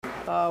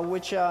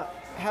which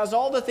has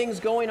all the things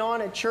going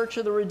on at Church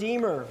of the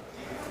Redeemer.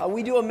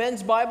 We do a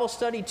men's Bible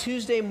study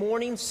Tuesday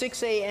morning,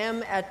 6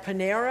 a.m. at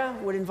Panera.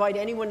 Would invite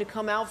anyone to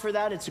come out for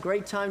that. It's a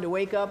great time to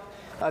wake up.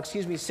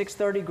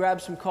 6:30,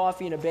 grab some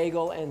coffee and a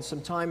bagel and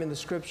some time in the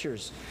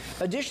Scriptures.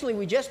 Additionally,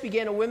 we just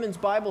began a women's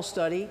Bible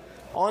study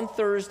on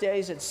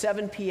Thursdays at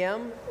 7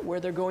 p.m. where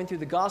they're going through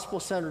the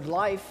gospel-centered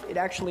life. It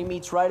actually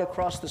meets right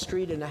across the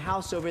street in a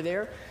house over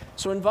there.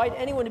 So invite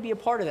anyone to be a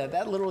part of that.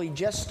 That literally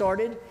just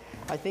started.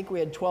 I think we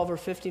had 12 or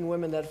 15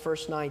 women that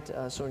first night,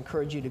 so I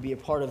encourage you to be a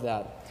part of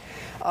that.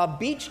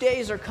 Beach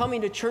days are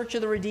coming to Church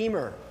of the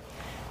Redeemer.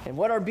 And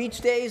what are beach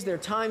days? They're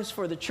times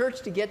for the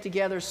church to get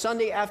together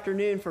Sunday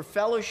afternoon for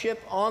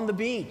fellowship on the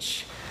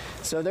beach.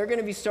 So they're going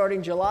to be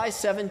starting July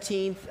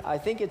 17th. I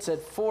think it's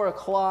at 4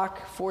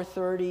 o'clock,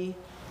 4:30.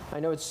 I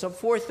know it's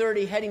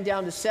 4:30, heading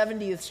down to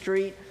 70th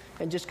Street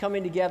and just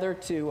coming together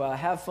to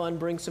have fun,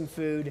 bring some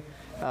food,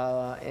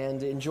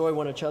 and enjoy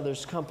one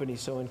another's company.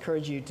 So I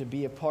encourage you to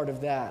be a part of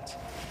that.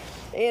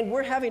 And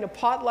we're having a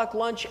potluck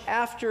lunch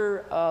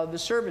after the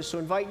service, so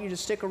I invite you to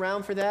stick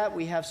around for that.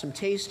 We have some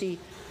tasty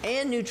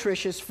and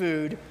nutritious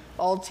food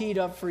all teed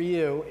up for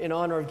you in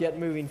honor of Get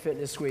Moving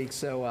Fitness Week,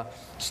 so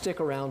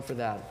stick around for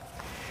that.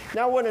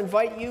 Now I want to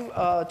invite you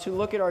to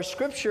look at our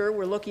scripture.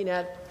 We're looking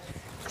at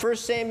 1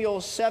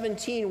 Samuel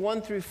 17,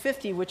 1 through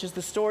 50, which is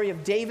the story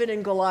of David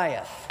and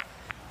Goliath.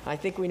 I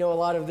think we know a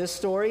lot of this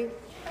story,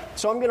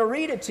 so I'm going to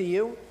read it to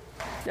you.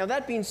 Now,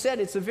 that being said,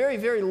 it's a very,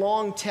 very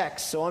long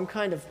text, so I'm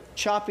kind of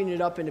chopping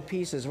it up into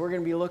pieces. We're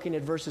going to be looking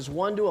at verses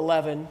 1 to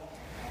 11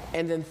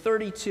 and then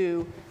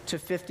 32 to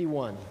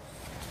 51.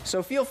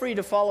 So feel free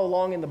to follow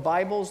along in the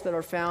Bibles that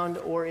are found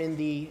or in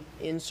the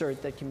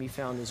insert that can be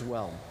found as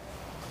well.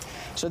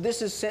 So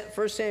this is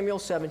 1 Samuel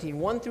 17,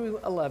 1 through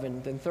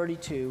 11, then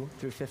 32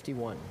 through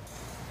 51.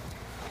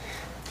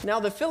 Now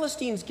the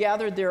Philistines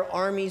gathered their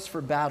armies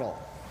for battle,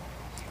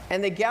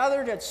 and they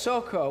gathered at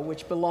Socoh,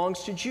 which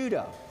belongs to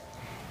Judah.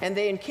 And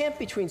they encamped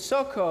between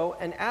Socoh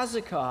and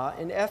Azekah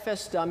in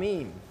Ephes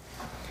Dammim.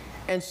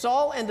 And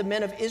Saul and the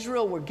men of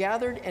Israel were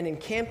gathered and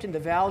encamped in the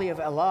valley of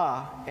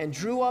Elah, and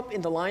drew up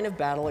in the line of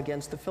battle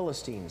against the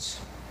Philistines.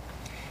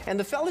 And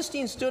the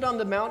Philistines stood on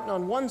the mountain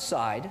on one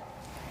side,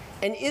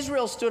 and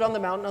Israel stood on the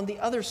mountain on the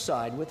other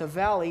side, with a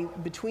valley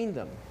between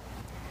them.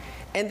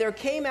 And there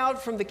came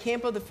out from the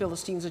camp of the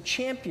Philistines a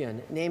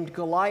champion named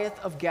Goliath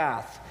of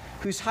Gath,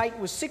 whose height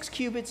was 6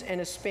 cubits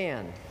and a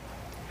span.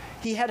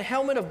 He had a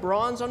helmet of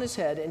bronze on his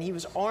head, and he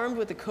was armed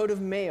with a coat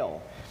of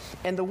mail.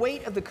 And the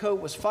weight of the coat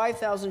was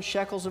 5,000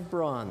 shekels of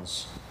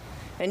bronze.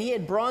 And he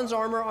had bronze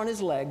armor on his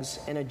legs,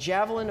 and a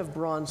javelin of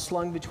bronze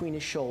slung between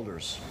his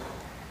shoulders.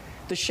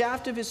 The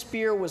shaft of his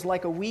spear was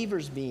like a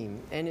weaver's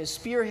beam, and his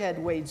spearhead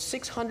weighed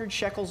 600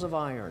 shekels of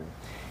iron.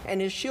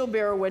 And his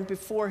shield-bearer went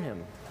before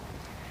him.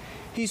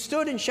 He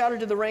stood and shouted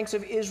to the ranks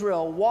of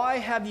Israel, "Why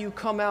have you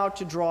come out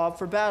to draw up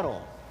for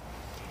battle?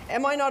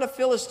 Am I not a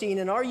Philistine,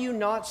 and are you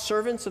not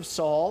servants of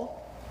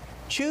Saul?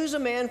 Choose a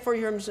man for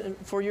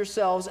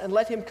yourselves, and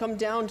let him come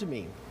down to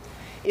me.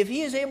 If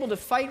he is able to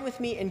fight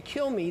with me and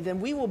kill me, then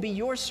we will be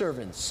your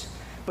servants.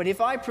 But if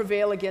I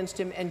prevail against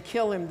him and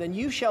kill him, then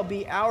you shall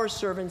be our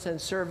servants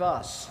and serve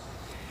us."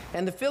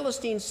 And the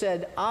Philistines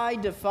said, "I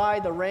defy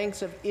the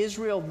ranks of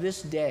Israel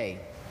this day.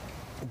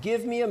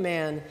 Give me a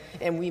man,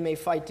 and we may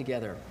fight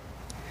together."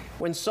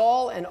 When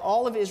Saul and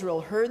all of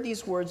Israel heard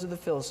these words of the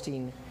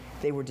Philistine,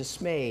 they were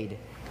dismayed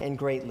and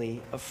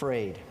greatly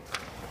afraid.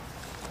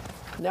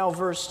 Now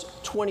verse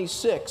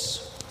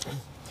 26.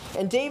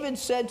 And David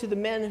said to the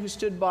men who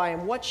stood by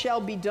him, "What shall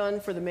be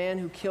done for the man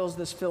who kills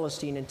this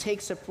Philistine and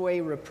takes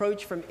away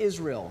reproach from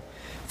Israel?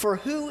 For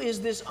who is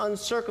this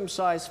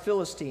uncircumcised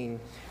Philistine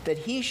that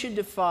he should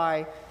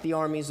defy the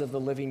armies of the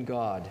living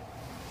God?"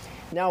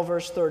 Now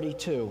verse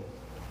 32.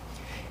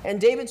 And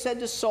David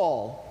said to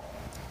Saul,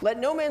 "Let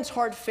no man's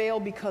heart fail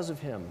because of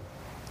him.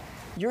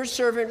 Your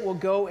servant will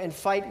go and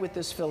fight with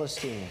this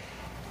Philistine."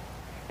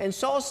 And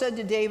Saul said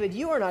to David,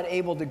 "You are not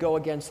able to go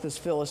against this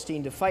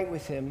Philistine to fight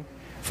with him,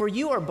 for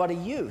you are but a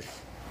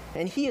youth,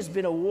 and he has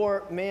been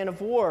a man of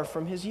war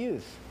from his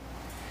youth."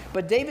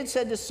 But David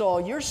said to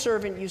Saul, "Your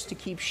servant used to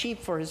keep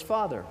sheep for his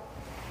father.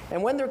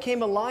 And when there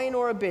came a lion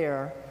or a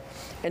bear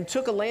and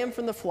took a lamb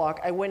from the flock,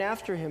 I went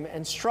after him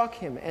and struck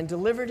him and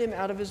delivered him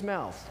out of his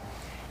mouth.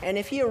 And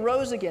if he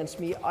arose against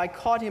me, I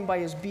caught him by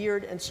his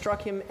beard and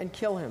struck him and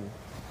killed him.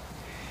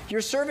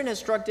 Your servant has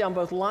struck down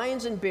both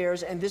lions and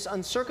bears, and this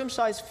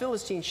uncircumcised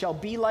Philistine shall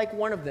be like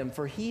one of them,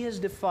 for he has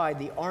defied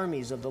the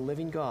armies of the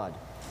living God."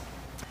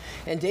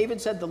 And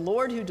David said, "The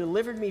Lord who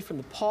delivered me from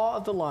the paw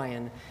of the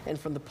lion and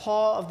from the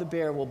paw of the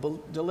bear will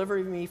deliver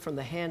me from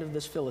the hand of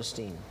this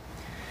Philistine."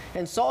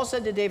 And Saul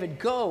said to David,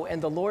 "Go,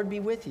 and the Lord be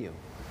with you."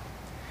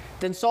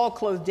 Then Saul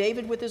clothed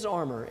David with his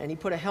armor, and he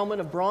put a helmet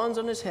of bronze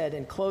on his head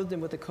and clothed him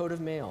with a coat of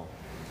mail.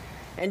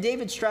 And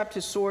David strapped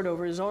his sword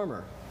over his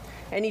armor.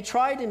 And he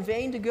tried in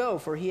vain to go,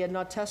 for he had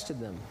not tested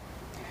them.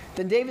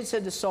 Then David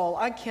said to Saul,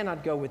 "I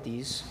cannot go with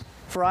these,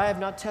 for I have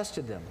not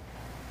tested them."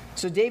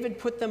 So David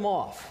put them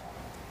off.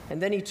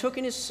 And then he took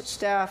his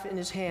staff in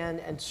his hand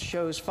and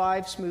chose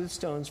 5 smooth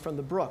stones from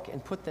the brook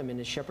and put them in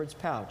his shepherd's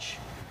pouch.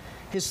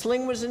 His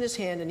sling was in his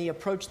hand, and he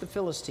approached the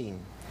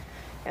Philistine.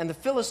 And the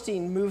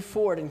Philistine moved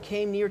forward and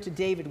came near to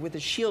David with a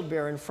shield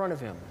bearer in front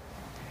of him.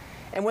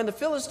 And when the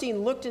Philistine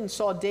looked and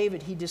saw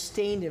David, he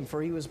disdained him,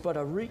 for he was but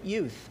a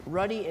youth,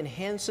 ruddy and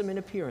handsome in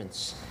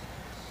appearance.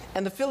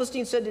 And the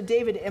Philistine said to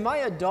David, "Am I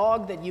a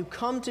dog that you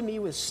come to me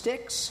with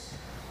sticks?"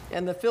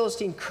 And the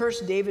Philistine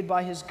cursed David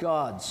by his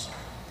gods.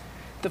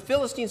 The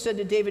Philistine said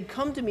to David,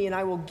 "Come to me, and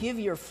I will give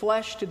your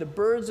flesh to the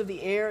birds of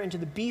the air and to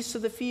the beasts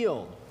of the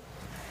field."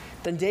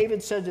 Then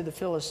David said to the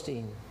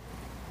Philistine,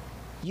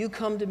 "You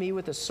come to me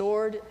with a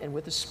sword and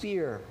with a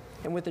spear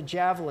and with a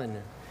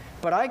javelin,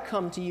 but I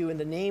come to you in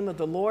the name of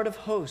the Lord of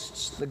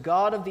hosts, the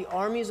God of the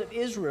armies of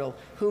Israel,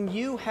 whom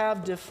you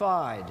have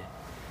defied.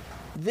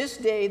 This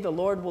day the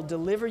Lord will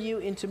deliver you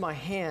into my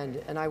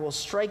hand, and I will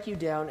strike you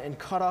down and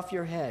cut off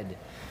your head.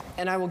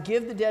 And I will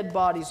give the dead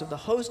bodies of the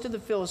host of the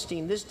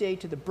Philistine this day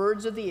to the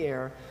birds of the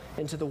air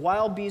and to the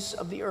wild beasts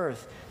of the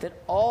earth, that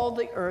all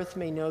the earth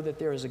may know that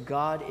there is a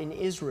God in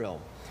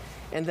Israel,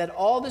 and that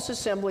all this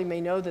assembly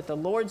may know that the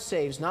Lord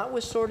saves, not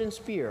with sword and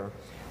spear,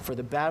 for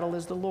the battle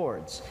is the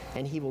Lord's,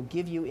 and he will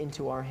give you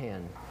into our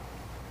hand."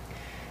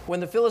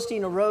 When the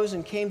Philistine arose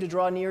and came to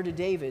draw near to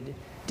David,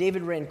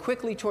 David ran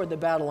quickly toward the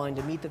battle line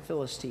to meet the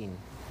Philistine.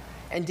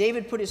 And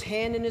David put his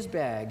hand in his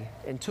bag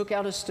and took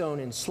out a stone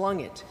and slung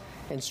it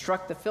and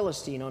struck the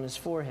Philistine on his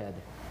forehead.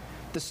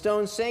 The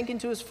stone sank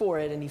into his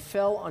forehead, and he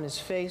fell on his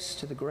face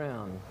to the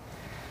ground.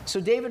 So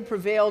David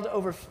prevailed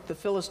over the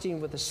Philistine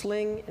with a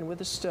sling and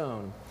with a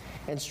stone,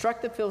 and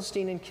struck the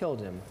Philistine and killed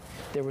him.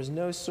 There was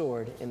no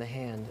sword in the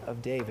hand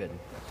of David.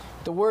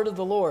 The word of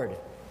the Lord.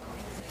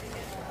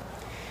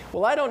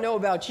 Well, I don't know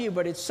about you,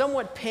 but it's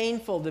somewhat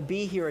painful to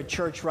be here at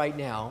church right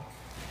now,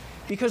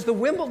 because the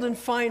Wimbledon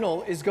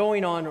final is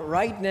going on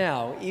right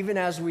now, even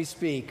as we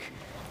speak.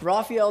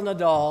 Rafael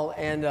Nadal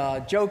and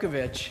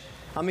Djokovic.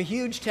 I'm a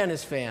huge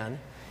tennis fan,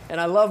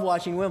 and I love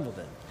watching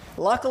Wimbledon.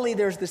 Luckily,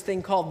 there's this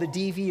thing called the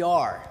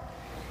DVR.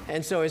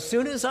 And so as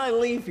soon as I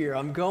leave here,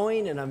 I'm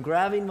going and I'm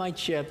grabbing my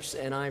chips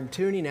and I'm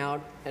tuning out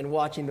and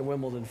watching the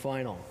Wimbledon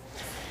final.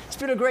 It's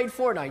been a great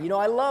fortnight. You know,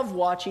 I love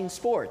watching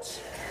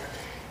sports.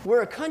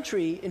 We're a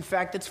country, in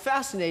fact, that's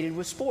fascinated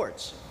with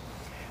sports.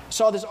 I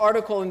saw this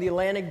article in the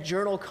Atlantic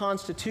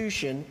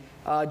Journal-Constitution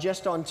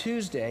just on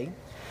Tuesday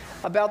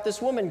about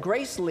this woman,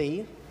 Grace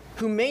Lee,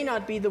 who may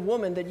not be the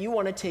woman that you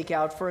want to take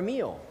out for a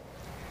meal.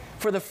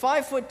 For the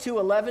 5'2",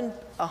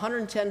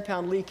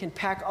 110-pound Lee can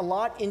pack a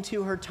lot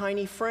into her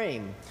tiny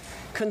frame.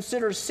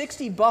 Consider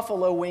 60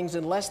 buffalo wings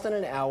in less than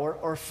an hour,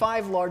 or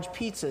 5 large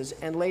pizzas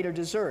and later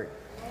dessert.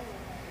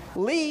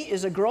 Lee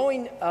is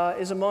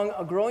among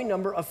a growing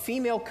number of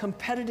female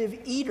competitive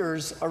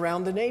eaters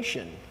around the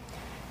nation.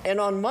 And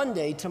on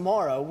Monday,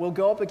 tomorrow, we'll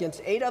go up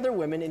against 8 other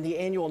women in the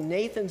annual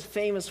Nathan's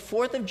famous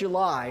 4th of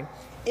July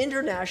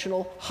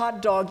International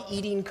Hot Dog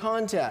Eating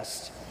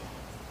Contest.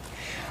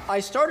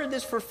 "I started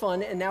this for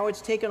fun, and now it's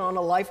taken on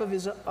a life of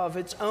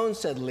its own,"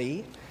 said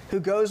Lee,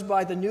 who goes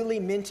by the newly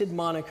minted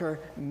moniker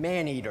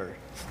Maneater.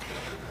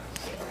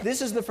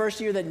 This is the first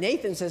year that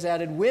Nathan's has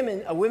added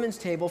a women's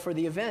table for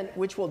the event,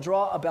 which will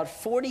draw about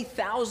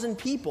 40,000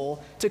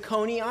 people to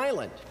Coney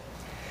Island.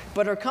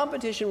 But our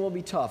competition will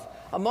be tough.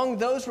 Among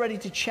those ready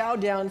to chow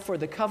down for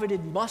the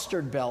coveted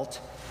mustard belt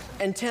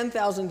and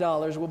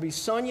 $10,000 will be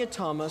Sonia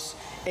Thomas,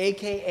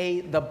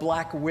 a.k.a. the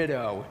Black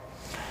Widow,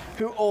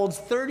 who holds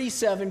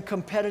 37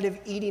 competitive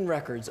eating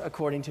records,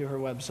 according to her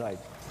website.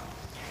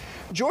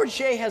 George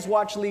Shea has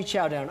watched Lee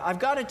chow down. I've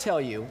got to tell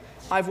you,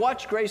 I've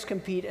watched Grace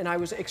compete, and I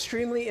was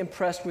extremely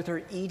impressed with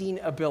her eating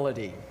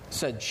ability,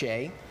 said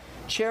Shea,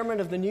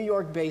 chairman of the New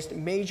York-based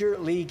Major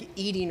League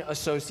Eating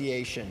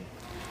Association,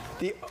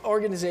 the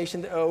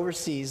organization that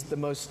oversees the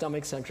most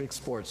stomach-centric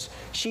sports.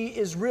 She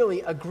is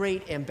really a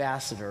great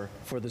ambassador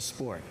for the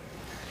sport.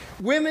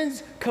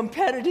 Women's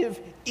competitive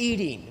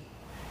eating.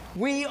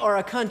 We are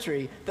a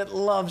country that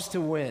loves to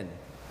win.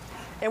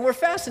 And we're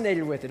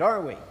fascinated with it,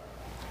 aren't we?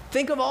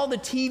 Think of all the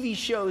TV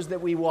shows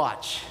that we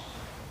watch.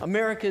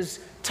 America's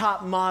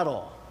Top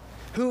Model.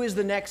 Who is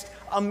the next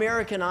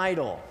American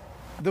Idol?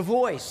 The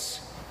Voice.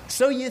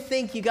 So You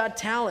Think You Got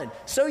Talent.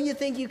 So You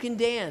Think You Can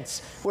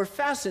Dance. We're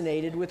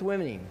fascinated with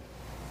women.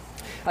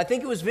 I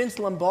think it was Vince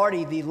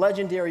Lombardi, the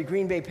legendary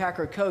Green Bay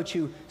Packer coach,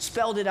 who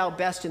spelled it out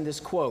best in this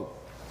quote.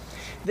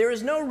 "There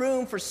is no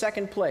room for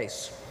second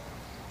place.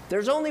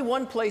 There's only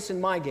one place in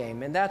my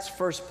game, and that's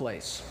first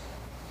place.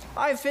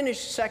 I've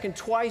finished second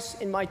twice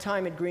in my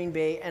time at Green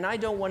Bay, and I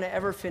don't want to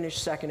ever finish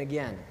second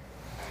again.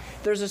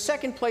 There's a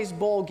second place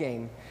bowl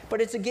game,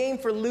 but it's a game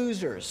for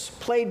losers,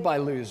 played by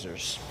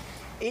losers.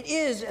 It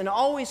is and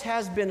always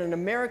has been an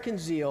American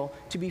zeal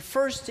to be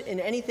first in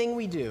anything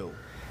we do,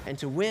 and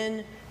to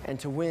win, and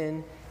to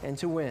win, and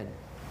to win."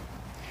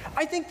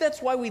 I think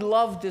that's why we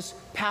love this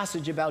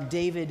passage about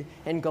David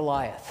and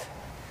Goliath.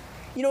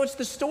 You know, it's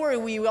the story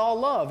we all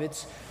love.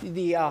 It's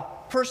the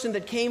person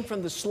that came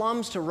from the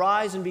slums to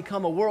rise and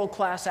become a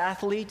world-class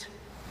athlete.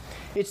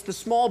 It's the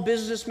small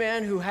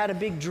businessman who had a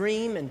big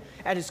dream and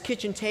at his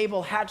kitchen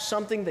table hatched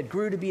something that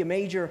grew to be a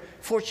major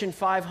Fortune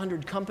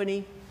 500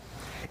 company.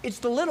 It's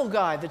the little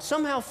guy that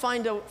somehow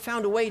found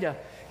a way to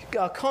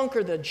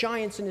conquer the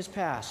giants in his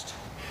past.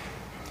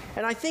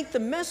 And I think the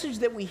message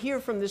that we hear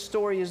from this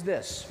story is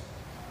this,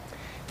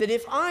 that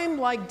if I'm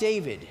like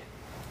David,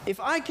 if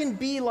I can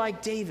be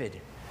like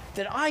David,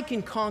 that I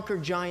can conquer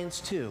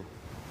giants too.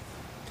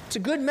 It's a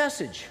good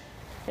message,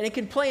 and it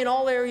can play in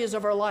all areas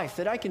of our life,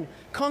 that I can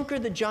conquer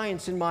the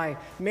giants in my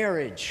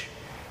marriage,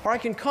 or I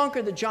can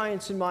conquer the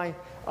giants in my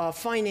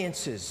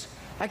finances.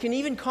 I can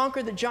even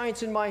conquer the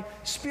giants in my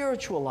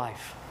spiritual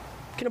life.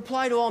 It can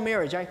apply to all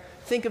marriage. I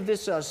think of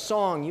this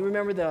song. You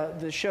remember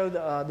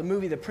the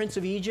movie The Prince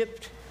of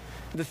Egypt?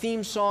 The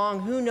theme song,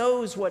 who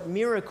knows what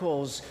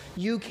miracles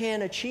you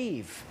can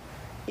achieve?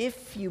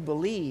 If you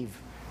believe,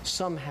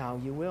 somehow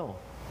you will.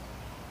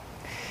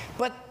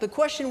 But the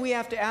question we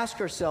have to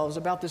ask ourselves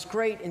about this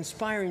great,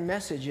 inspiring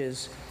message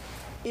is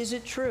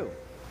it true?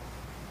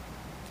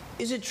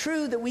 Is it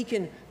true that we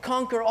can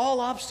conquer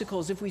all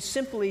obstacles if we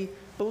simply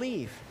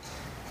believe?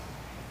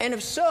 And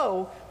if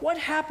so, what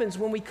happens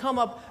when we come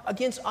up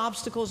against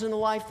obstacles in the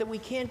life that we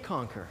can't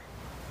conquer?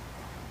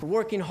 We're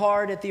working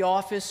hard at the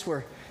office,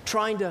 we're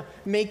trying to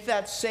make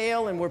that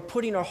sale, and we're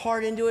putting our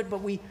heart into it,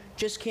 but we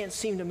just can't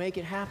seem to make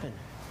it happen.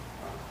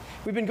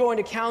 We've been going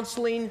to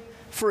counseling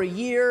for a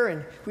year,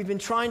 and we've been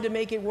trying to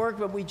make it work,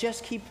 but we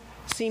just keep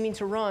seeming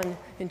to run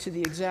into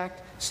the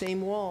exact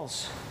same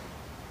walls.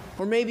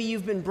 Or maybe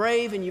you've been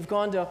brave and you've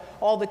gone to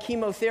all the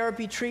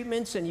chemotherapy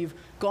treatments and you've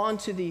gone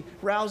to the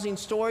rousing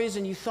stories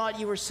and you thought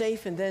you were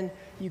safe, and then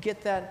you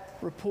get that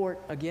report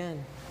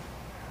again.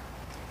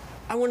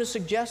 I want to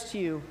suggest to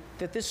you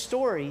that this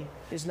story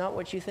is not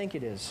what you think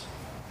it is.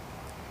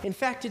 In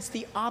fact, it's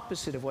the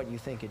opposite of what you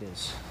think it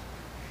is.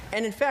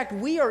 And in fact,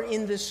 we are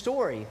in this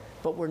story,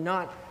 but we're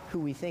not who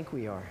we think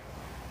we are.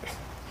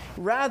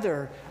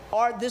 Rather,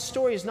 this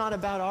story is not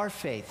about our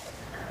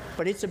faith,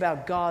 but it's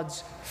about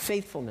God's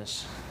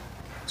faithfulness.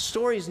 The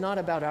story is not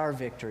about our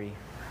victory,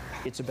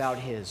 it's about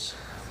His.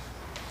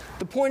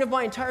 The point of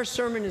my entire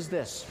sermon is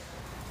this: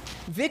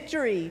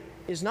 victory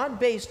is not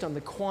based on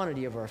the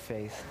quantity of our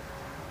faith,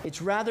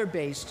 it's rather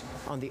based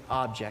on the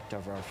object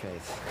of our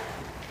faith.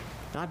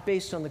 Not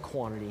based on the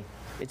quantity,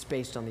 it's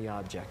based on the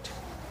object.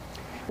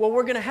 Well,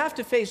 we're going to have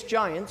to face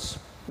giants.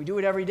 We do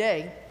it every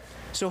day.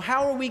 So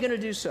how are we going to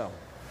do so?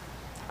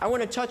 I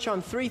want to touch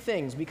on three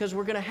things because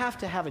we're going to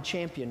have a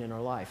champion in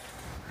our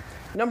life.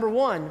 Number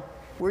one,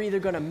 we're either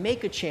going to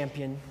make a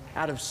champion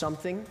out of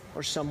something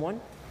or someone.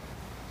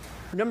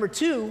 Number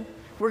two,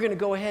 we're going to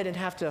go ahead and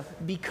have to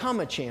become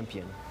a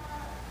champion.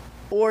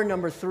 Or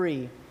number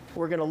three,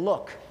 we're going to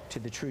look to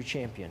the true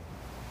champion.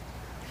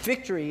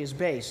 Victory is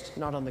based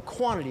not on the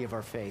quantity of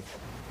our faith,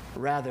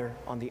 rather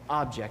on the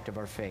object of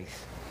our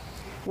faith.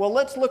 Well,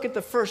 let's look at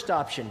the first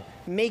option,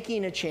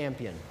 making a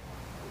champion.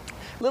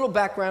 Little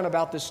background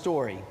about this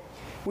story.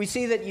 We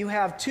see that you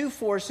have two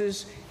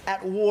forces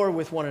at war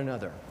with one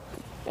another,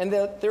 and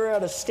they're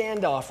at a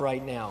standoff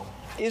right now.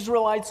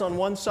 Israelites on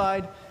one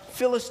side,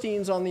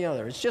 Philistines on the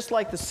other. It's just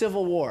like the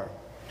Civil War,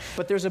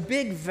 but there's a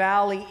big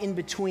valley in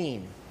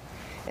between,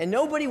 and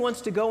nobody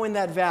wants to go in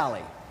that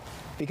valley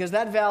because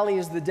that valley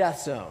is the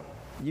death zone.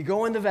 You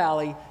go in the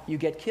valley, you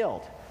get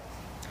killed.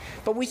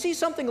 But we see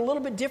something a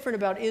little bit different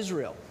about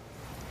Israel.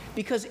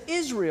 Because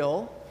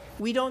Israel,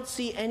 we don't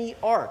see any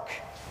ark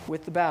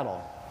with the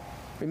battle.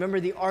 Remember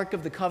the Ark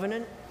of the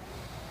Covenant?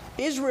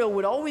 Israel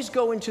would always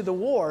go into the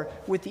war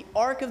with the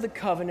Ark of the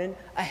Covenant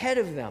ahead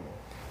of them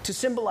to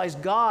symbolize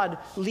God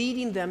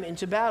leading them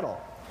into battle.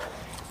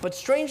 But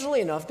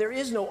strangely enough, there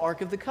is no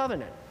Ark of the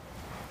Covenant.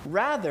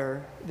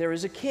 Rather, there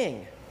is a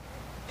king.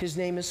 His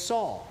name is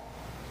Saul.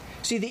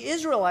 See, the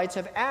Israelites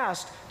have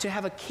asked to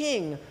have a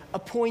king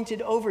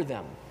appointed over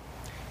them.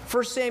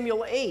 1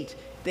 Samuel 8,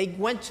 they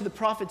went to the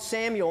prophet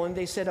Samuel and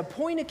they said,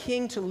 "Appoint a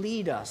king to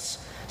lead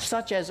us,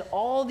 such as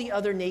all the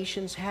other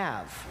nations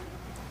have."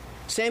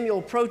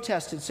 Samuel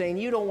protested, saying,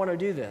 "You don't want to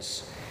do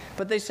this."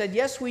 But they said,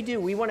 "Yes, we do.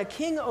 We want a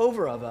king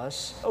over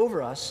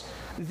us.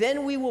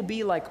 Then we will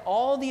be like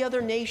all the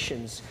other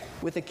nations,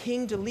 with a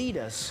king to lead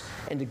us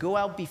and to go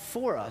out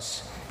before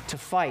us to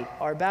fight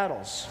our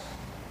battles."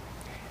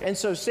 And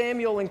so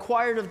Samuel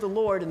inquired of the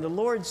Lord, and the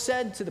Lord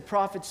said to the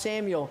prophet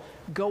Samuel,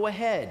 "Go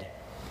ahead.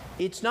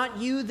 It's not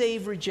you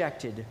they've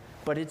rejected,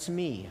 but it's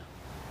me.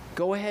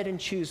 Go ahead and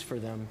choose for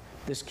them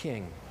this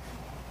king."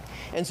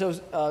 And so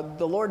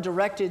the Lord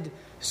directed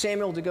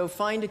Samuel to go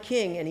find a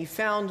king, and he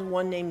found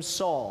one named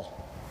Saul.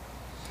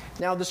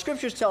 Now, the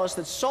scriptures tell us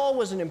that Saul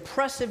was an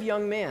impressive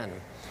young man,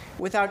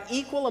 without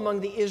equal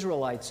among the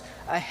Israelites,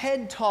 a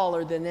head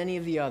taller than any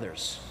of the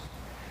others.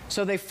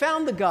 So they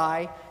found the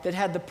guy that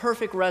had the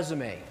perfect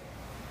resume.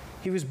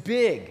 He was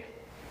big.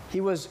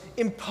 He was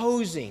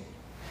imposing.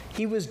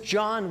 He was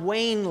John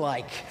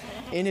Wayne-like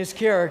in his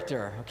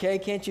character. Okay,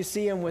 can't you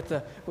see him with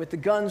the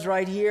guns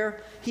right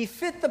here? He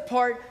fit the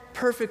part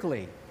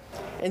perfectly.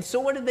 And so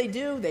what did they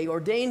do? They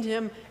ordained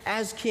him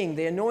as king.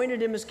 They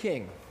anointed him as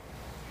king.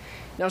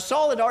 Now,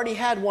 Saul had already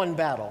had one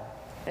battle.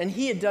 and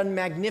he had done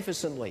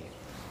magnificently.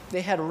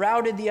 They had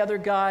routed the other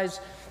guys.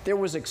 There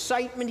was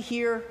excitement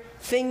here.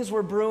 Things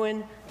were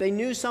brewing. They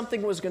knew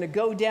something was going to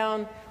go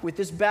down with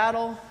this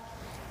battle.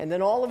 And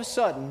then all of a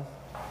sudden,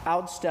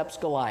 out steps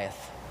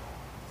Goliath.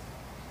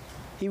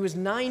 He was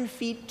 9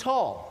 feet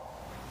tall.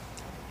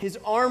 His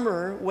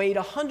armor weighed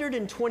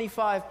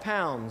 125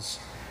 pounds.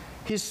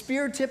 His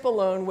spear tip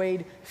alone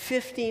weighed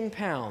 15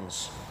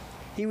 pounds.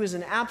 He was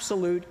an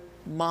absolute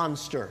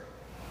monster.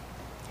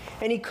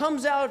 And he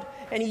comes out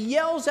and he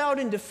yells out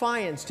in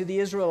defiance to the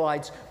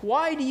Israelites,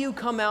 "Why do you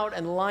come out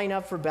and line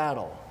up for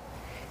battle?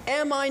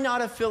 Am I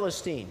not a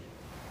Philistine?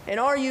 And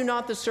are you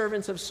not the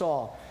servants of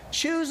Saul?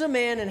 Choose a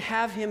man and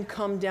have him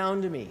come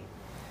down to me.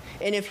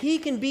 And if he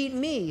can beat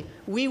me,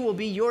 we will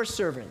be your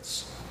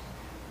servants.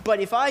 But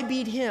if I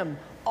beat him,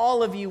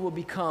 all of you will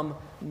become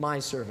my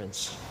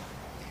servants."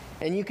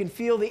 And you can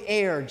feel the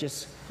air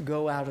just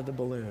go out of the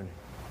balloon.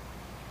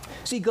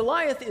 See,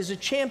 Goliath is a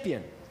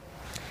champion.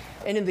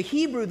 And in the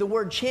Hebrew, the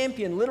word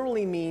champion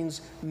literally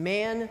means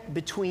man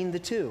between the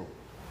two.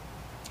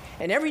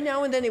 And every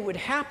now and then it would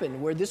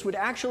happen where this would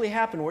actually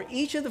happen, where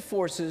each of the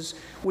forces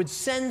would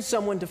send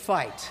someone to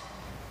fight.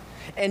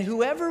 And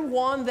whoever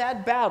won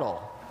that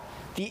battle,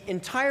 the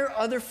entire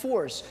other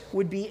force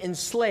would be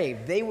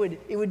enslaved. It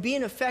would be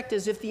in effect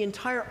as if the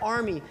entire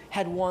army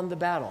had won the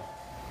battle.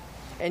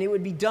 And it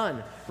would be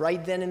done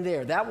right then and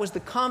there. That was the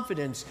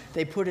confidence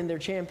they put in their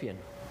champion.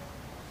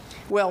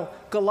 Well,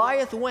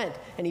 Goliath went,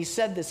 and he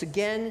said this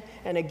again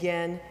and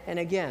again and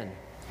again.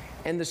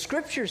 And the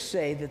scriptures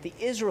say that the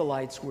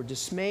Israelites were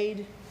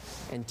dismayed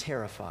and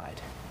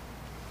terrified.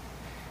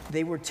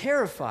 They were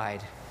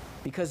terrified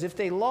because if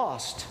they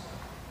lost,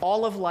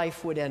 all of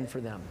life would end for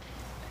them.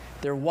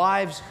 Their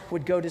wives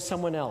would go to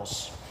someone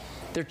else.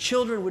 Their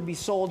children would be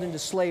sold into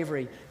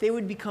slavery. They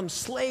would become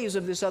slaves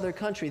of this other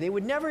country. They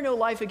would never know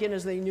life again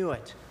as they knew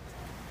it.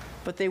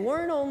 But they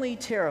weren't only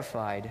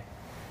terrified,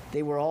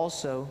 they were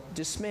also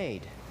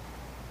dismayed.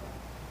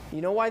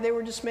 You know why they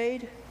were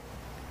dismayed?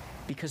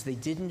 Because they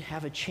didn't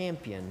have a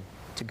champion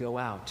to go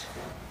out.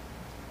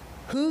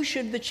 Who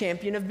should the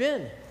champion have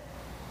been?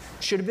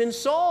 Should have been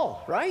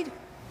Saul, right?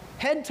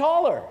 Head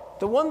taller,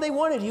 the one they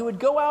wanted. He would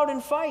go out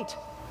and fight.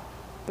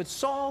 But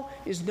Saul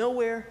is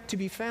nowhere to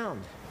be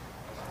found.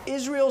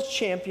 Israel's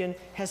champion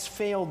has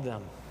failed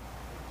them.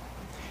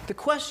 The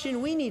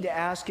question we need to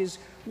ask is,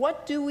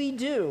 what do we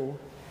do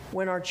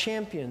when our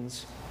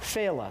champions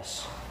fail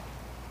us?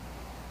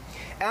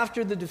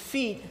 After the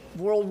defeat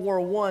of World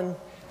War I,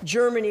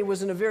 Germany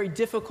was in a very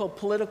difficult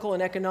political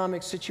and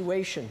economic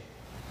situation.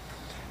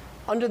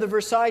 Under the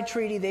Versailles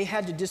Treaty, they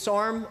had to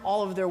disarm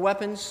all of their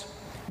weapons,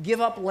 give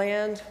up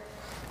land,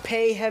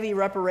 pay heavy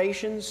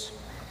reparations.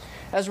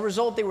 As a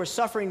result, they were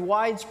suffering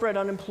widespread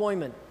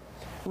unemployment,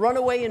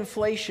 runaway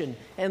inflation,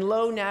 and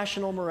low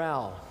national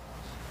morale.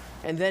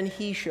 And then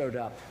he showed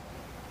up.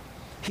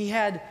 He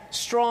had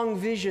strong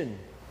vision,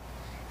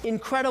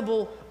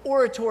 incredible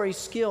oratory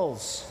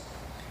skills.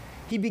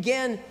 He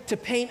began to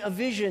paint a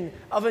vision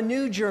of a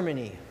new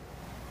Germany.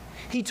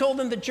 He told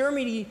them that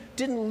Germany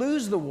didn't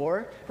lose the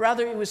war,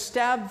 rather it was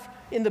stabbed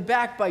in the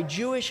back by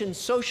Jewish and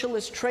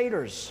socialist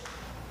traitors.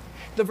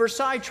 The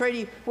Versailles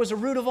Treaty was the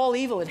root of all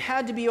evil. It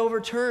had to be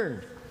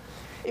overturned.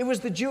 It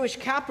was the Jewish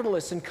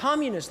capitalists and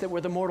communists that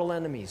were the mortal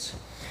enemies.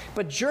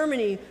 But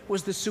Germany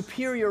was the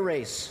superior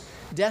race,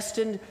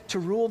 destined to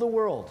rule the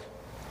world.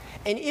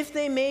 And if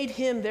they made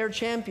him their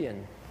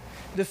champion,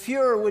 the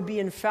Fuhrer would be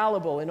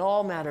infallible in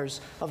all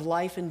matters of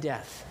life and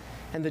death,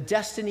 and the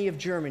destiny of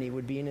Germany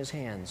would be in his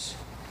hands.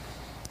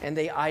 And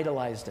they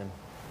idolized him.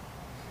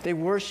 They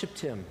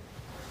worshiped him.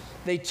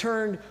 They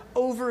turned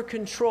over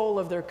control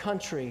of their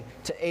country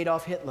to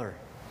Adolf Hitler.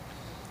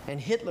 And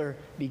Hitler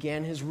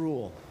began his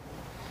rule,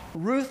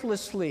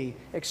 ruthlessly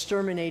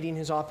exterminating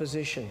his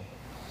opposition,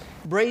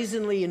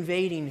 brazenly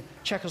invading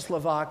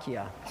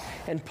Czechoslovakia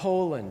and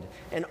Poland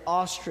and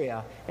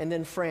Austria and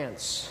then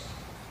France,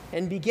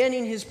 and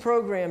beginning his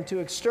program to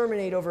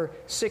exterminate over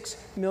 6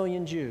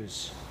 million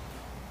Jews.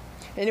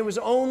 And it was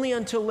only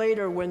until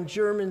later, when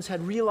Germans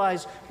had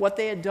realized what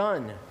they had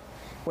done,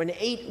 when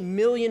 8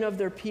 million of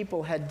their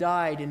people had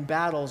died in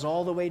battles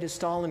all the way to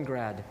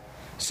Stalingrad,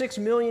 6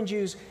 million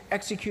Jews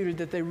executed,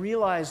 that they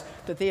realized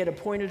that they had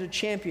appointed a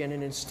champion,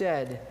 and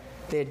instead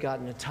they had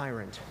gotten a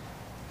tyrant.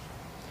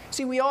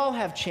 See, we all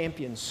have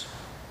champions.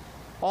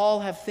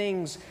 All have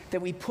things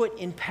that we put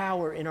in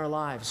power in our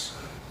lives,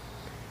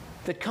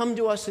 that come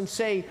to us and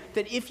say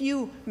that if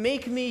you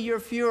make me your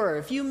Führer,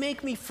 if you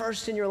make me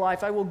first in your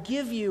life, I will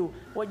give you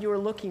what you are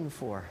looking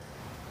for.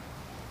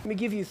 Let me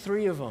give you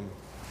 3 of them.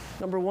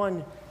 Number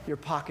 1, your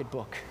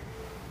pocketbook.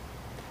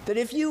 That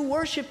if you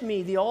worship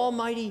me, the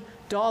almighty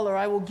dollar,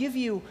 I will give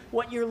you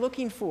what you're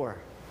looking for.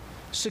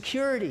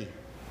 Security,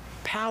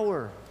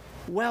 power,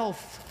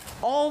 wealth,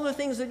 all the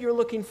things that you're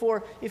looking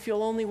for if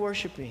you'll only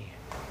worship me.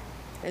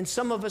 And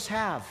some of us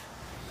have.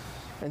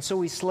 And so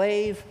we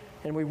slave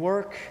and we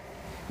work,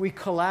 we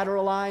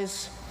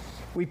collateralize,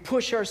 we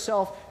push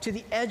ourselves to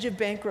the edge of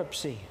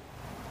bankruptcy,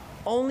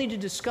 only to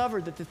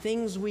discover that the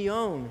things we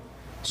own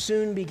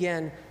soon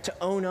begin to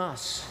own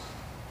us.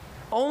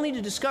 only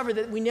to discover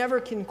that we never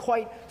can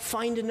quite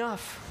find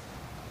enough,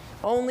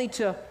 only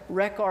to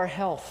wreck our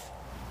health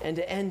and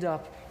to end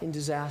up in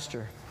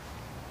disaster.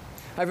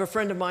 I have a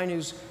friend of mine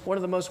who's one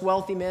of the most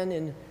wealthy men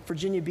in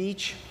Virginia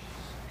Beach,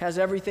 has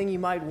everything you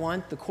might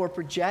want, the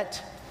corporate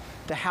jet,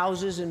 the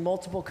houses in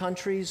multiple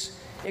countries,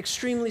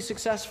 extremely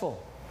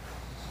successful.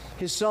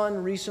 His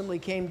son recently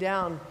came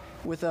down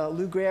with a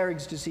Lou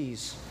Gehrig's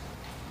disease.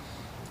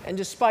 And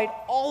despite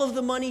all of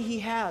the money he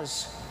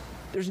has,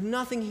 there's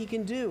nothing he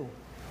can do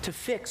to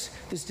fix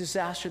this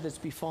disaster that's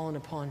befallen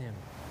upon him.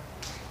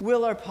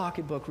 Will our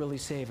pocketbook really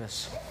save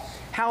us?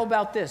 How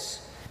about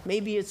this?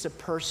 Maybe it's a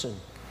person.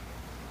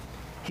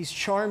 He's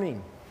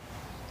charming.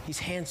 He's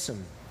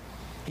handsome.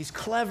 He's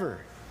clever.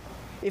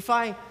 If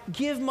I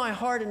give my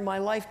heart and my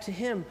life to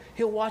him,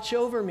 he'll watch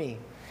over me.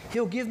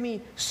 He'll give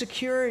me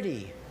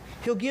security.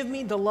 He'll give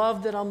me the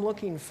love that I'm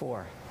looking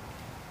for.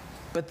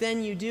 But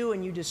then you do,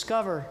 and you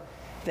discover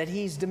that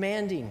he's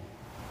demanding,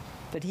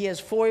 that he has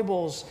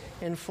foibles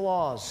and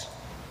flaws,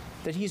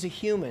 that he's a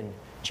human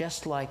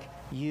just like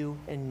you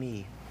and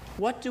me.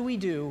 What do we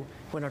do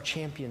when our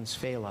champions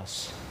fail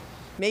us?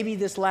 Maybe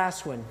this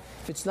last one,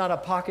 if it's not a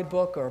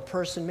pocketbook or a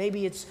person,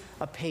 maybe it's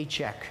a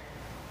paycheck.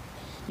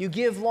 You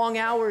give long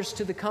hours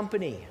to the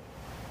company.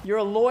 You're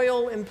a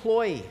loyal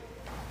employee.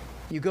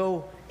 You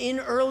go in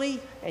early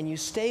and you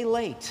stay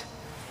late,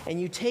 and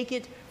you take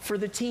it for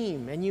the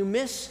team, and you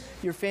miss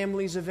your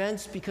family's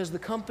events because the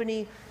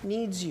company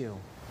needs you.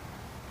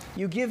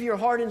 You give your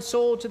heart and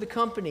soul to the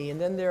company,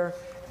 and then there are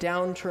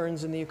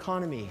downturns in the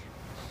economy.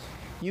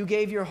 You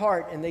gave your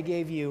heart, and they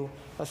gave you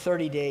a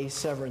 30-day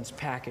severance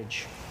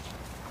package.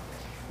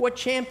 What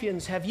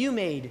champions have you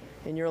made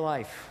in your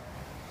life?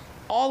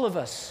 All of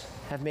us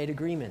have made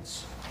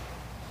agreements.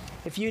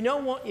 If you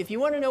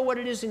want to know what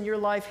it is in your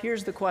life,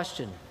 here's the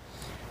question.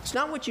 It's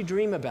not what you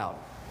dream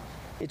about.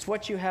 It's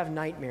what you have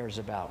nightmares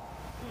about.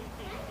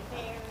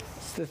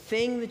 It's the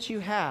thing that you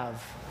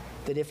have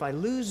that if I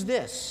lose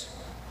this,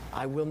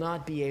 I will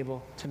not be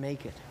able to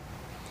make it.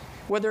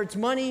 Whether it's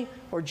money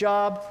or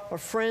job or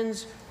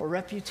friends or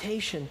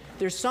reputation,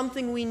 there's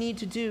something we need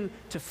to do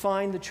to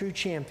find the true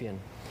champion,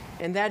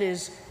 and that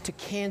is to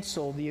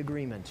cancel the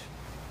agreement.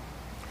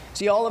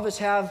 See, all of us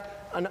have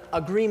an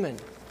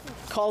agreement,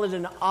 call it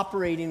an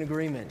operating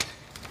agreement,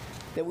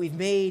 that we've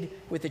made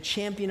with the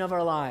champion of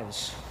our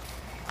lives.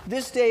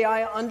 This day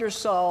I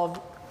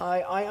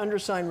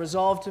undersign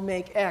resolve to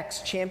make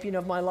X champion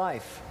of my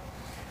life.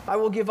 I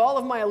will give all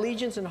of my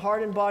allegiance and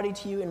heart and body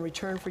to you in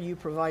return for you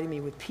providing me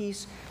with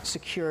peace,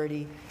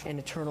 security, and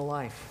eternal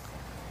life.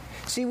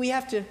 See, we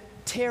have to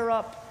tear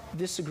up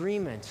this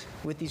agreement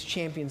with these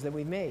champions that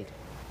we've made.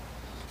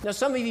 Now,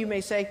 some of you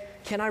may say,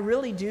 can I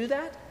really do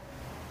that?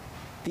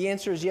 The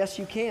answer is yes,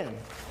 you can.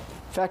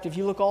 In fact, if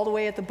you look all the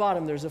way at the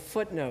bottom, there's a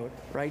footnote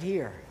right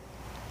here.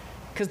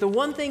 Because the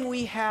one thing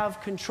we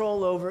have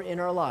control over in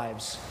our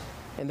lives,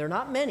 and they're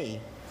not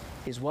many,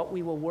 is what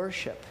we will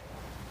worship.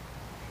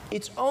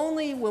 It's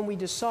only when we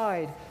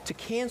decide to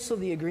cancel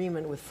the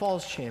agreement with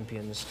false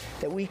champions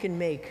that we can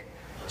make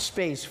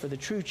space for the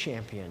true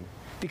champion.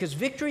 Because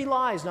victory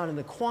lies not in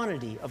the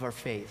quantity of our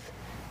faith,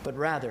 but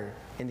rather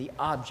in the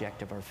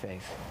object of our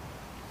faith.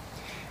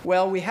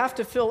 Well, we have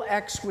to fill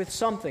X with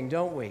something,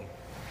 don't we?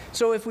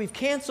 So if we've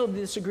canceled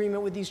this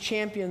agreement with these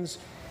champions,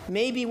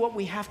 maybe what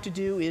we have to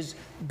do is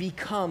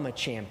become a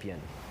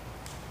champion.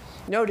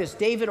 Notice,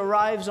 David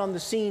arrives on the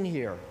scene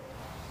here.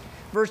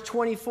 Verse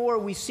 24,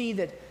 we see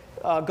that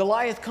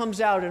Goliath comes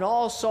out and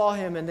all saw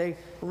him and they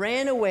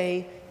ran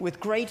away with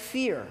great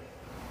fear.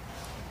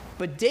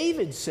 But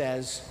David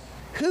says,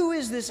 who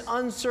is this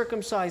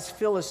uncircumcised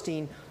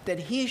Philistine that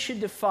he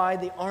should defy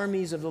the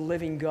armies of the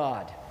living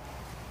God?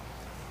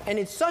 And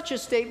it's such a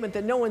statement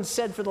that no one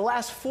said for the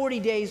last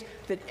 40 days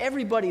that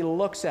everybody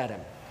looks at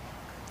him,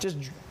 just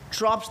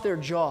drops their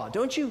jaw.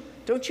 Don't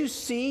you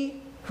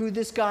see who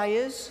this guy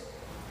is?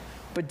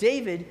 But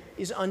David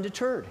is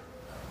undeterred.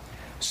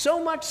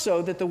 So much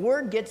so that the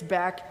word gets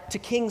back to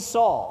King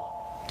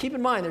Saul. Keep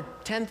in mind, there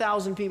are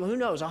 10,000 people, who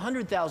knows,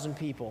 100,000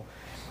 people.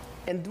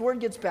 And the word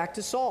gets back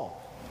to Saul.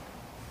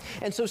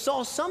 And so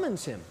Saul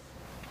summons him.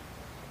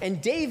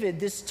 And David,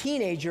 this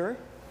teenager,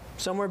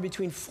 somewhere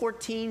between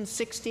 14,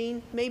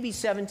 16, maybe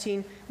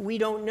 17, we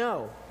don't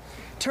know,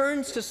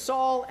 turns to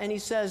Saul and he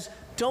says,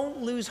 don't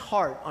lose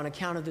heart on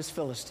account of this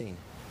Philistine.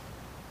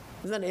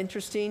 Isn't that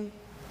interesting?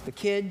 The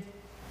kid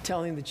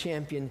telling the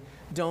champion,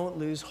 don't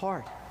lose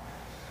heart.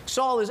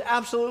 Saul is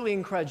absolutely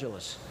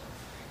incredulous.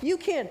 You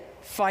can't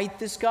fight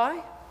this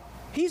guy.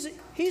 He's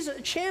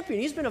a champion.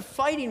 He's been a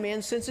fighting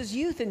man since his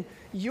youth, and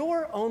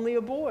you're only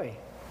a boy.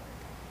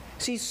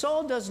 See,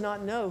 Saul does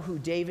not know who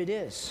David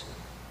is.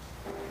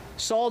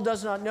 Saul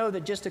does not know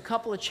that just a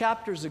couple of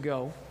chapters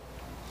ago,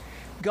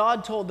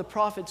 God told the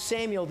prophet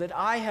Samuel that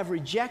I have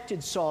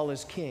rejected Saul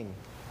as king.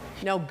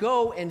 Now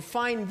go and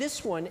find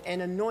this one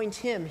and anoint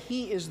him.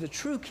 He is the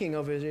true king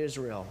over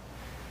Israel.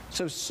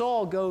 So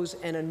Saul goes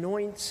and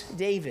anoints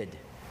David.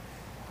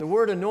 The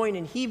word anoint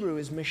in Hebrew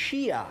is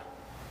Mashiach,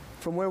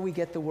 from where we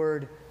get the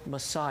word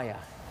Messiah.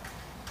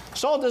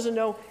 Saul doesn't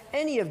know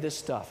any of this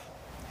stuff.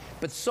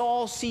 But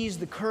Saul sees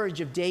the courage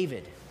of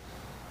David.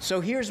 So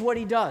here's what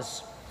he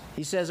does.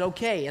 He says,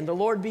 okay, and the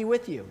Lord be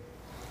with you.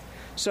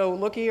 So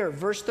look here,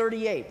 verse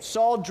 38.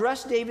 Saul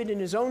dressed David in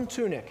his own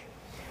tunic.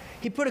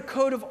 He put a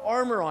coat of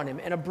armor on him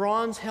and a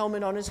bronze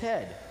helmet on his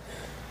head.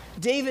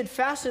 David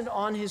fastened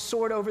on his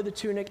sword over the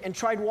tunic and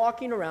tried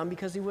walking around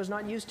because he was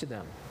not used to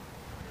them.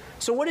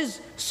 So what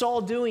is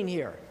Saul doing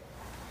here?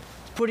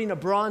 Putting a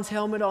bronze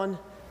helmet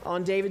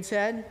on David's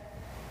head?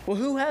 Well,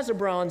 who has a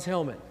bronze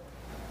helmet?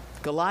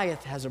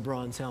 Goliath has a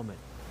bronze helmet.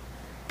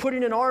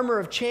 Putting an armor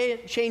of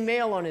chain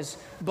mail on his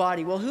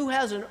body. Well, who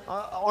has an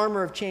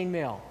armor of chain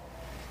mail?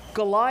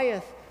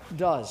 Goliath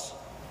does.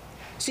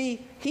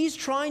 See, he's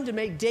trying to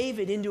make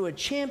David into a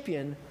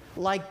champion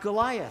like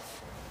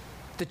Goliath,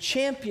 the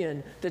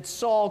champion that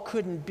Saul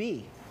couldn't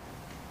be.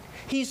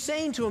 He's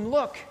saying to him,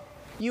 look,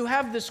 you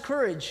have this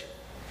courage.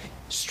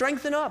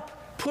 Strengthen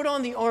up. Put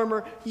on the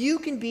armor. You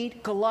can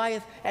beat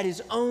Goliath at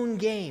his own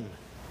game.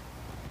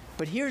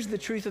 But here's the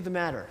truth of the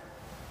matter.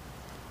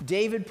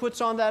 David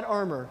puts on that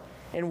armor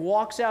and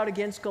walks out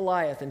against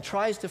Goliath and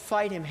tries to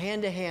fight him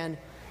hand to hand.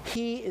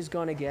 He is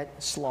going to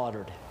get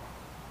slaughtered.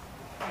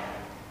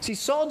 See,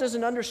 Saul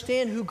doesn't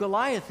understand who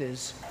Goliath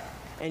is,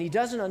 and he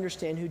doesn't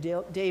understand who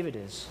David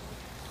is.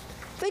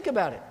 Think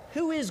about it.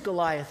 Who is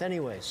Goliath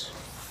anyways?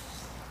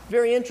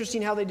 Very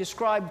interesting how they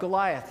describe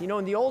Goliath. You know,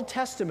 in the Old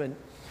Testament,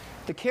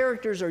 the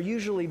characters are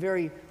usually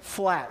very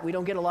flat. We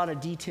don't get a lot of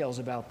details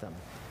about them.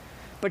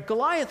 But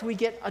Goliath, we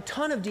get a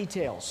ton of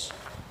details.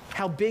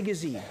 How big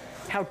is he?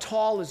 How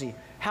tall is he?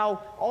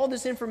 How all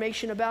this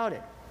information about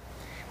it.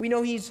 We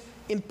know he's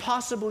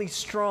impossibly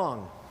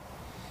strong.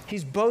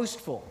 He's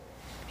boastful.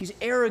 He's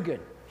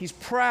arrogant. He's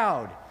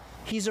proud.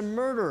 He's a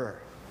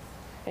murderer.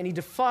 And he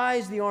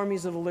defies the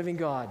armies of the living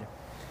God.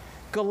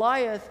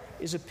 Goliath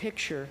is a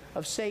picture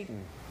of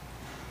Satan.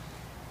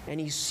 And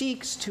he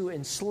seeks to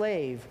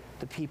enslave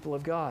the people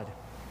of God.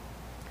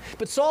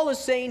 But Saul is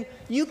saying,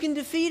 you can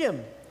defeat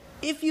him.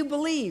 If you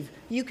believe,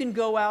 you can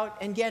go out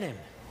and get him.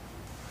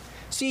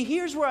 See,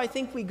 here's where I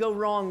think we go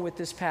wrong with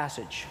this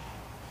passage.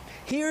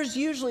 Here's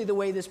usually the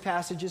way this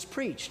passage is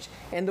preached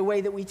and the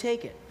way that we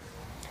take it.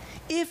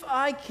 If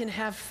I can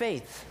have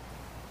faith,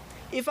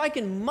 if I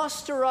can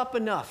muster up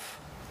enough,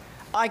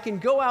 I can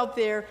go out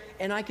there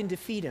and I can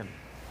defeat him.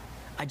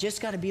 I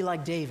just got to be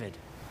like David.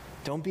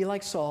 Don't be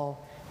like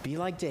Saul. Be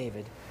like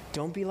David.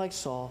 Don't be like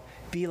Saul.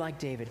 Be like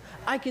David.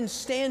 I can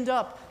stand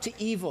up to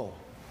evil.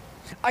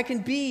 I can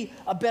be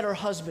a better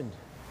husband.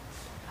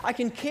 I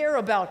can care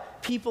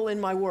about people in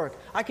my work.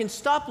 I can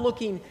stop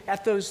looking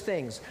at those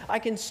things. I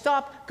can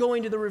stop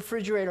going to the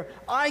refrigerator.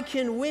 I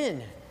can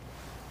win.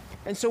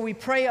 And so we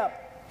pray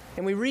up,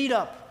 and we read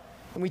up,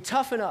 and we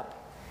toughen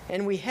up,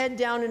 and we head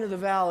down into the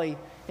valley,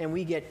 and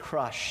we get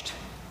crushed.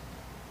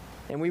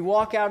 And we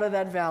walk out of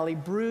that valley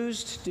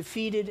bruised,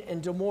 defeated,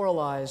 and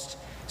demoralized,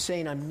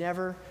 saying, I'm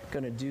never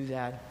going to do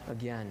that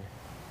again.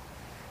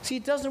 See,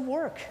 it doesn't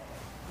work.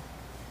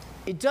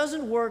 It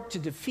doesn't work to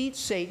defeat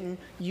Satan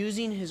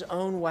using his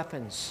own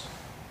weapons.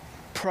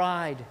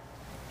 Pride,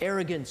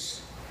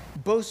 arrogance,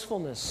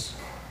 boastfulness,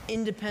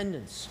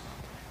 independence.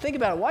 Think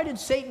about it. Why did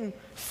Satan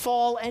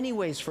fall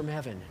anyways from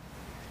heaven?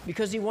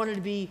 Because he wanted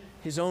to be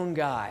his own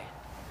guy,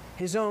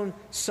 his own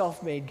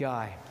self-made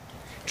guy.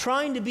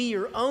 Trying to be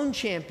your own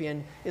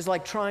champion is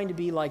like trying to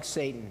be like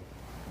Satan.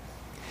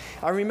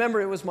 I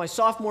remember it was my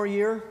sophomore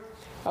year.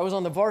 I was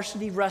on the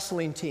varsity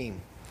wrestling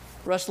team,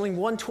 wrestling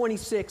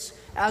 126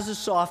 as a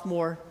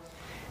sophomore,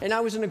 and I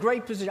was in a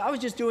great position. I was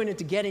just doing it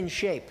to get in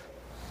shape.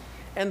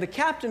 And the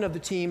captain of the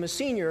team, a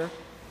senior,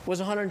 was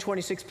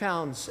 126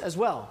 pounds as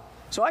well.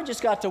 So I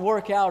just got to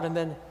work out and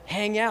then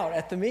hang out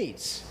at the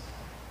meets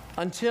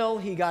until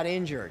he got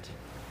injured.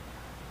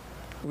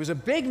 It was a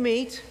big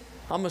meet.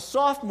 I'm a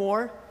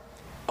sophomore.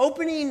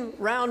 Opening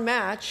round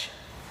match,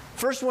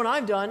 first one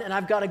I've done, and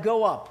I've got to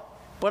go up.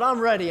 But I'm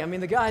ready. I mean,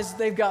 the guys,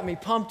 they've got me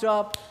pumped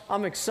up.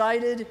 I'm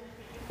excited.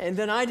 And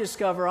then I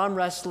discover I'm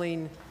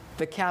wrestling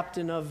the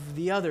captain of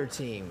the other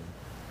team,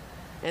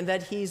 and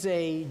that he's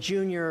a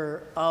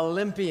junior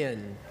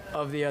Olympian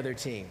of the other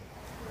team.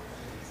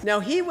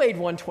 Now, he weighed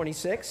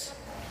 126.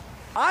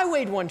 I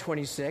weighed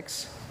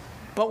 126.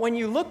 But when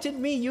you looked at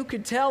me, you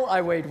could tell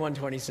I weighed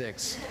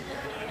 126.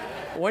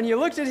 When you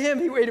looked at him,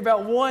 he weighed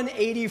about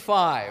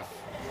 185.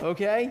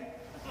 Okay?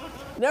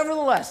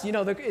 Nevertheless, you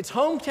know, it's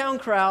hometown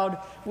crowd.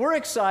 We're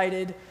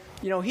excited.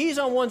 You know, he's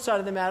on one side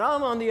of the mat.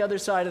 I'm on the other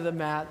side of the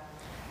mat.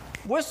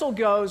 Whistle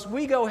goes.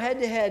 We go head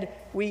to head.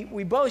 We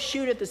both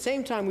shoot at the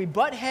same time. We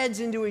butt heads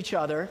into each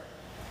other.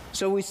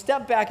 So we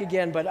step back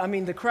again. But, I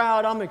mean, the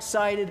crowd, I'm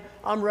excited.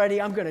 I'm ready.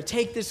 I'm going to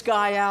take this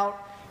guy out.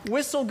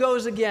 Whistle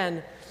goes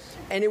again.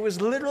 And it was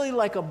literally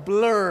like a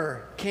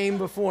blur came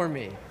before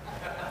me.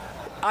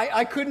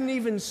 I couldn't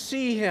even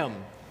see him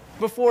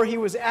before he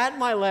was at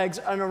my legs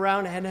and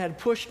around and had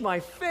pushed my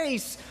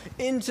face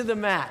into the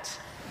mat.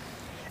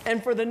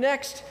 And for the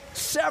next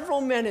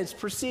several minutes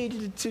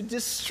proceeded to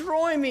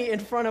destroy me in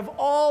front of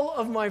all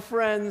of my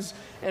friends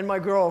and my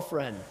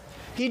girlfriend.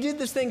 He did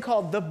this thing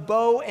called the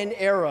bow and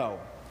arrow.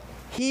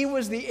 He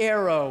was the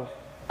arrow,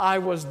 I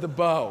was the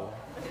bow.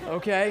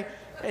 okay?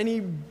 And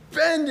he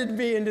bended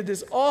me into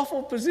this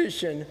awful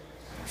position,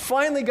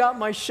 finally got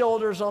my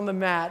shoulders on the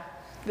mat.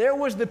 There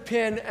was the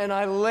pin, and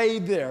I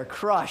laid there,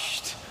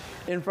 crushed,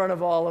 in front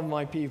of all of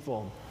my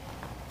people.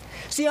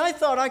 See, I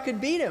thought I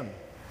could beat him.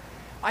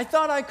 I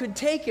thought I could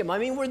take him. I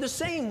mean, we're the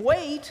same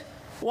weight.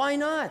 Why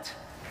not?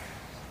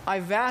 I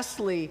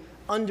vastly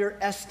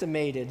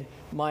underestimated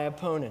my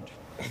opponent.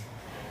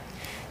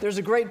 There's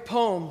a great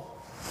poem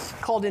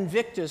called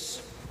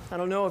Invictus. I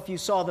don't know if you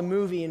saw the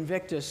movie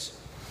Invictus.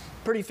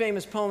 Pretty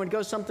famous poem. It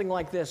goes something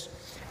like this.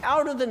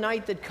 Out of the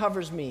night that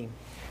covers me,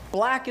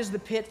 black is the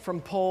pit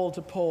from pole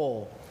to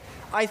pole.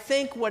 I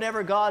thank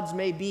whatever gods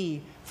may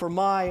be for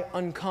my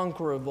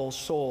unconquerable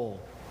soul.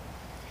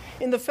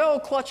 In the fell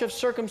clutch of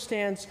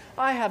circumstance,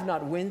 I have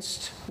not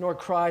winced nor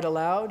cried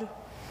aloud.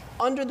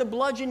 Under the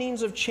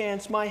bludgeonings of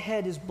chance, my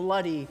head is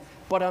bloody,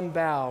 but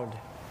unbowed.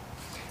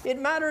 It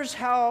matters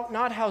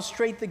not how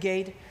straight the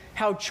gate,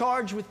 how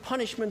charged with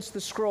punishments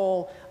the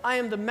scroll. I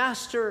am the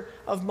master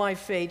of my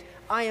fate.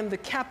 I am the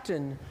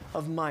captain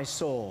of my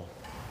soul.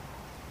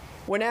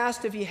 When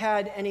asked if he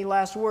had any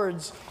last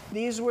words,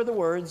 these were the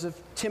words of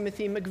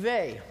Timothy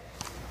McVeigh,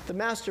 the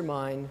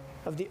mastermind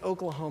of the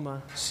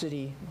Oklahoma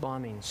City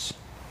bombings.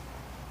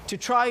 To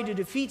try to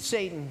defeat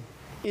Satan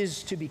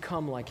is to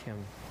become like him.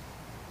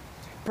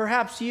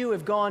 Perhaps you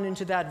have gone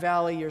into that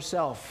valley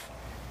yourself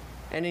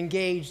and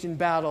engaged in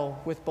battle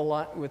with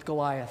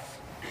Goliath.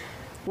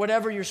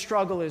 Whatever your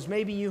struggle is,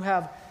 maybe you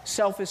have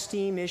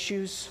self-esteem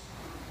issues.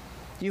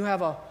 You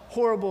have a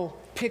horrible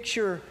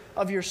picture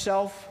of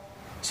yourself.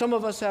 Some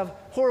of us have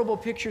horrible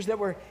pictures that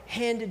were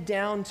handed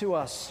down to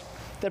us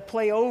that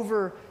play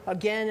over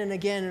again and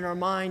again in our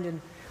mind,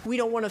 and we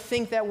don't want to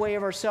think that way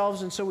of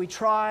ourselves, and so we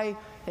try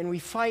and we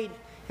fight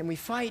and we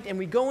fight and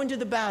we go into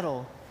the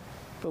battle,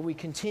 but we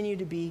continue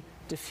to be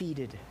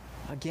defeated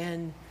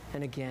again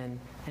and again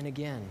and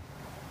again.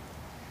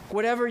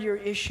 Whatever your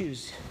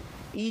issues,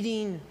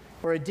 eating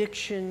or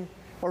addiction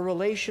or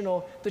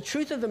relational, the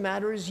truth of the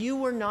matter is you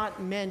were not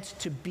meant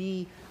to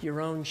be your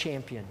own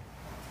champion.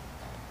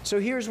 So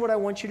here's what I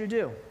want you to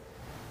do.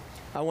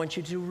 I want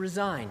you to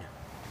resign.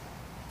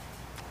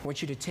 I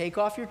want you to take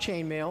off your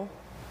chainmail,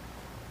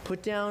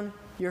 put down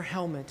your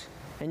helmet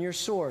and your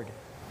sword.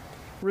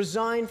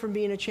 Resign from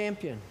being a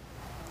champion.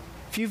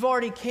 If you've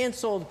already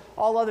canceled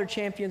all other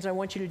champions, I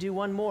want you to do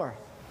one more.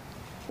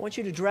 I want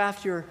you to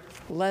draft your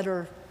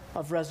letter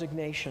of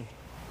resignation.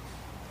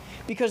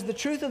 Because the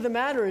truth of the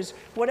matter is,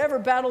 whatever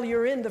battle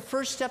you're in, the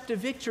first step to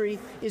victory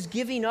is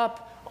giving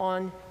up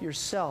on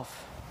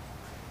yourself.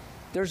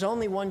 There's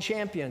only one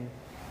champion,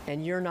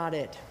 and you're not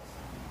it.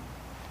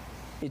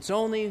 It's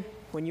only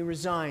when you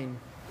resign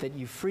that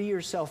you free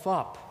yourself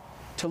up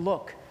to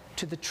look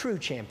to the true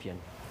champion.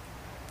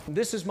 And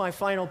this is my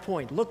final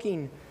point,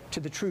 looking to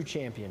the true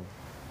champion.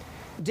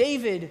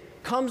 David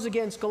comes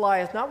against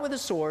Goliath not with a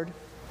sword,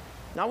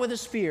 not with a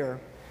spear,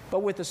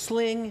 but with a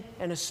sling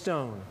and a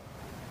stone.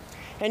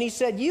 And he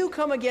said, you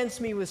come against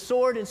me with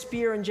sword and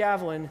spear and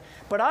javelin,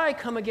 but I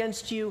come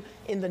against you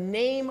in the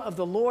name of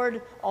the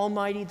Lord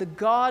Almighty, the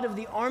God of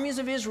the armies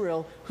of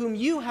Israel, whom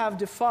you have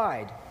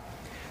defied.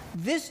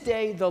 This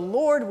day the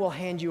Lord will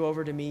hand you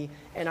over to me,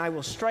 and I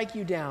will strike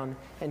you down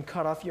and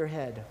cut off your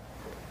head.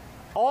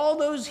 All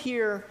those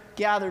here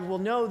gathered will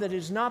know that it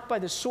is not by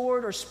the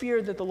sword or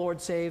spear that the Lord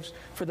saves,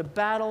 for the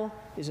battle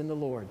is in the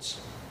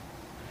Lord's.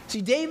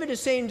 See, David is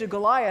saying to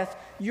Goliath,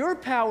 your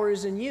power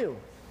is in you.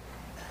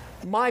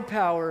 My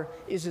power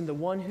is in the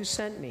one who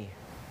sent me.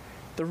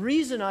 The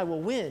reason I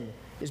will win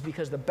is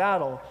because the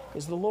battle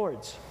is the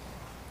Lord's.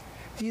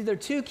 See, there are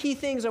two key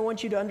things I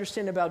want you to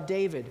understand about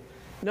David.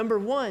 Number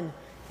one,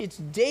 it's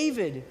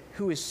David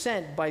who is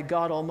sent by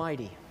God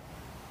Almighty.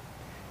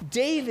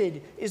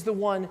 David is the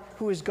one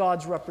who is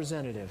God's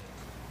representative,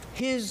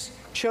 his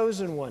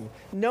chosen one,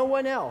 no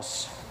one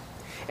else.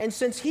 And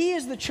since he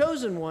is the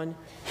chosen one,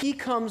 he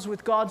comes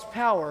with God's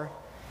power,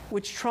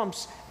 which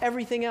trumps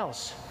everything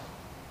else.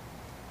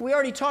 We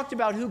already talked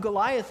about who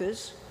Goliath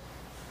is.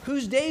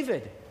 Who's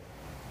David?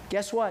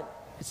 Guess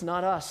what? It's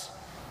not us.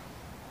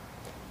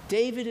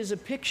 David is a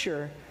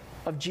picture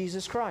of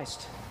Jesus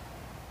Christ,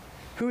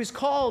 who is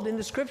called in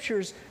the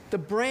scriptures the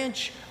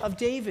branch of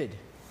David,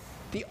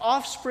 the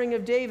offspring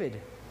of David.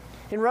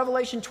 In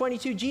Revelation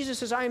 22, Jesus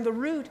says, I am the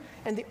root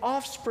and the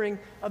offspring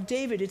of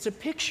David. It's a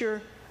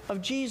picture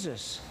of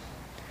Jesus.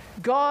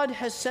 God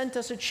has sent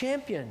us a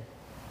champion,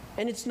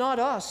 and it's not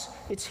us,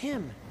 it's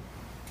him.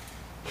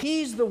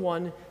 He's the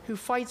one who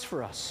fights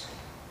for us.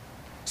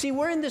 See,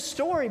 we're in this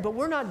story, but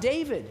we're not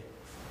David,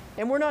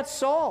 and we're not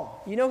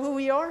Saul. You know who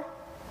we are?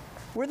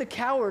 We're the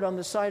coward on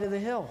the side of the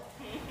hill.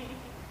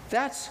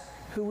 That's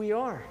who we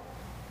are.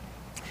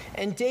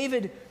 And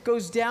David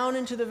goes down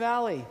into the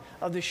valley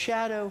of the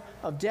shadow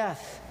of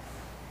death,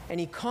 and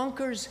he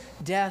conquers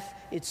death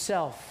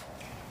itself,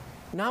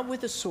 not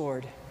with a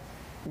sword,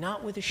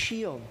 not with a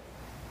shield,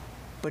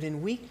 but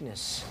in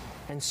weakness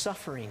and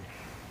suffering.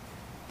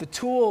 The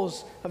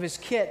tools of his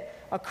kit,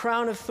 a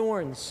crown of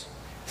thorns,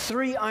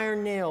 3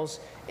 iron nails,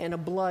 and a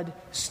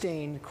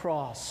blood-stained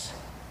cross.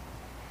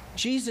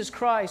 Jesus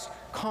Christ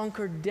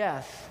conquered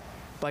death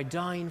by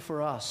dying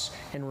for us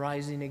and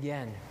rising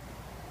again.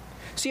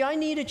 See, I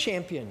need a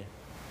champion,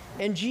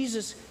 and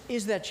Jesus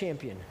is that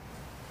champion.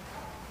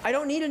 I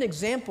don't need an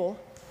example.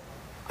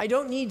 I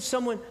don't need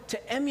someone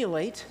to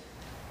emulate.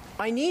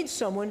 I need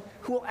someone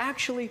who will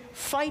actually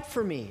fight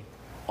for me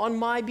on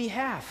my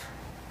behalf,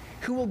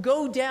 who will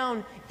go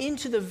down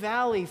into the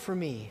valley for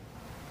me,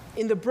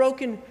 in the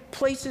broken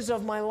places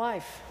of my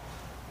life,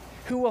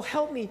 who will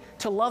help me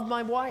to love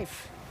my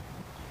wife,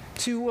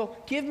 who will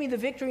give me the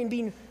victory in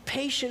being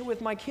patient with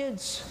my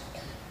kids,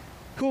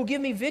 who will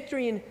give me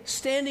victory in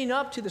standing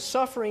up to the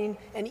suffering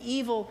and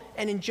evil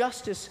and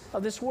injustice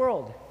of this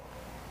world.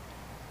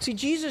 See,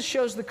 Jesus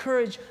shows the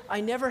courage I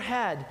never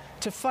had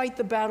to fight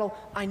the battle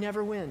I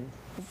never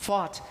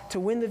fought, to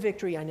win the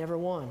victory I never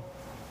won.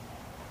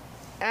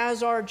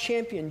 As our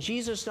champion,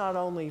 Jesus not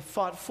only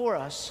fought for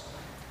us,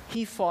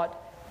 he fought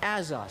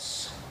as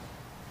us.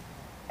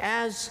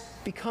 As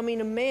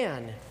becoming a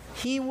man,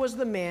 he was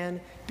the man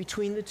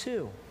between the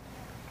two.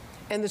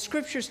 And the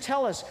scriptures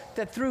tell us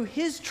that through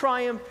his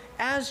triumph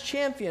as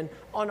champion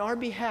on our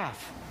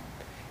behalf,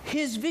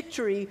 his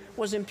victory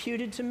was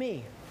imputed to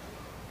me.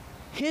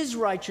 His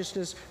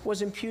righteousness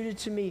was imputed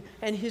to me,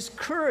 and his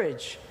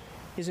courage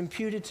is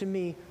imputed to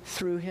me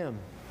through him.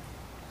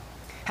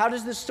 How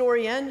does this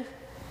story end?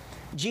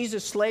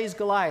 Jesus slays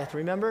Goliath,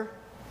 remember?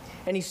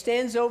 And he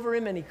stands over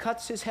him and he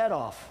cuts his head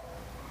off.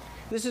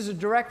 This is a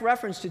direct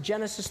reference to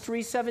Genesis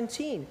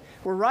 3:17,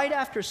 where right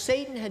after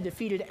Satan had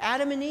defeated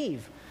Adam and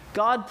Eve,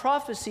 God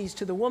prophesies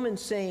to the woman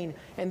saying,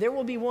 "And there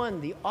will be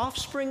one, the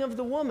offspring of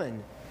the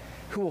woman,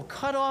 who will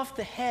cut off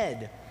the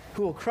head,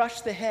 who will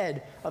crush the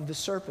head of the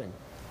serpent."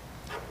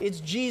 It's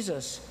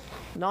Jesus,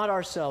 not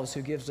ourselves,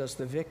 who gives us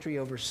the victory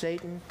over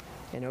Satan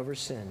and over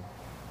sin.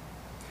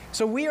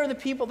 So we are the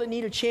people that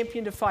need a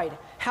champion to fight.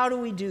 How do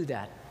we do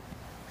that?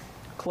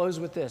 Close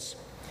with this.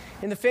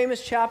 In the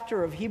famous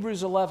chapter of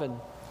Hebrews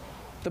 11,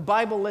 the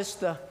Bible lists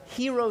the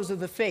heroes of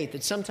the faith.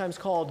 It's sometimes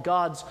called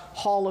God's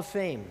Hall of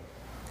Fame.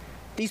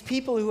 These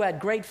people who had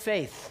great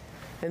faith,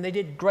 and they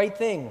did great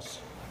things.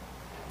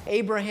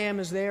 Abraham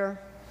is there.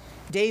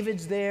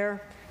 David's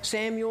there.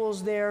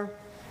 Samuel's there.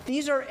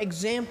 These are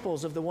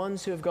examples of the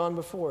ones who have gone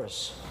before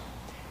us.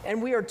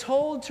 And we are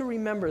told to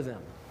remember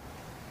them.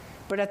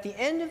 But at the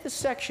end of the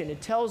section,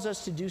 it tells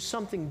us to do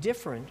something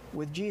different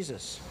with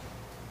Jesus.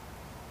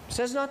 It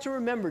says not to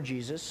remember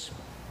Jesus,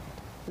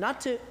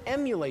 not to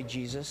emulate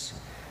Jesus,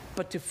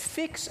 but to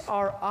fix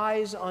our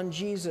eyes on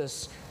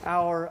Jesus,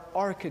 our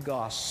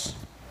archegos,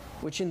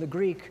 which in the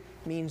Greek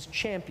means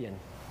champion.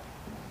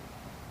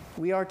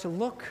 We are to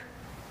look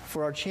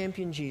for our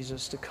champion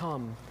Jesus to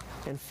come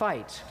and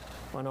fight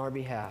on our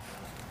behalf.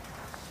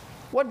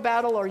 What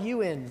battle are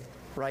you in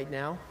right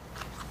now?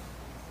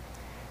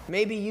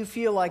 Maybe you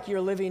feel like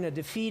you're living a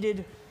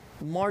defeated,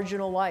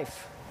 marginal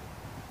life,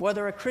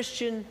 whether a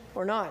Christian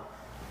or not.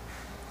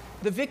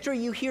 The victory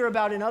you hear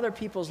about in other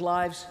people's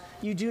lives,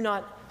 you do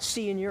not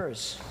see in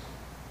yours.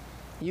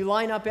 You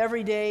line up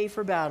every day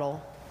for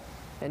battle,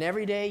 and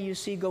every day you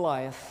see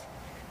Goliath,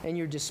 and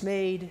you're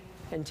dismayed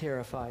and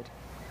terrified.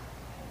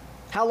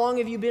 How long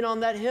have you been on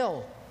that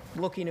hill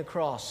looking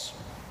across?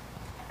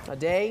 A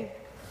day?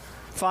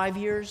 5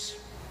 years?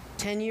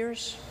 10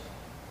 years?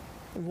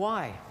 And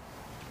why?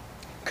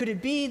 Could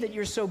it be that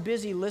you're so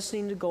busy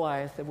listening to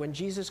Goliath that when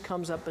Jesus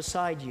comes up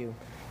beside you,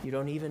 you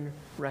don't even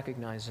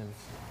recognize him?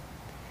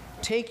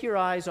 Take your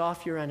eyes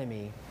off your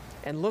enemy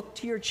and look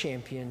to your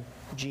champion,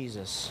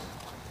 Jesus.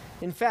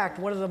 In fact,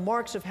 one of the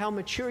marks of how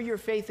mature your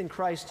faith in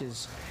Christ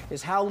is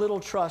how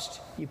little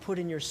trust you put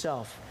in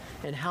yourself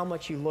and how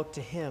much you look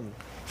to him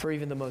for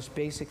even the most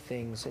basic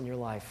things in your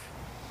life.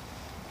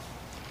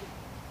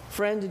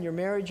 Friend, in your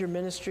marriage, your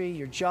ministry,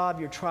 your job,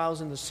 your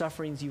trials, and the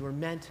sufferings, you were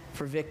meant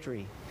for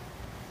victory.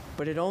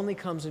 But it only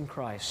comes in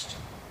Christ.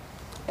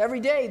 Every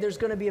day there's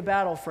going to be a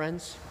battle,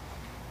 friends.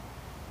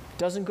 It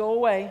doesn't go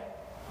away.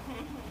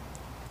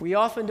 We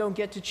often don't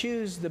get to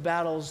choose the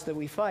battles that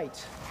we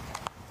fight,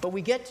 but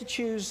we get to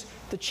choose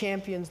the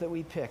champions that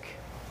we pick.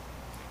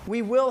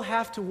 We will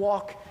have to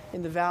walk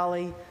in the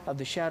valley of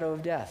the shadow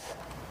of death.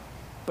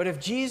 But if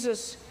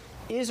Jesus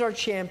is our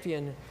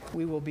champion,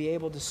 we will be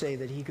able to say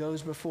that he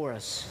goes before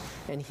us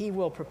and he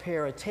will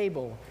prepare a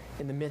table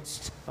in the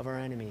midst of our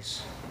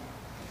enemies.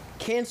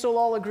 Cancel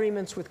all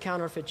agreements with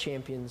counterfeit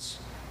champions.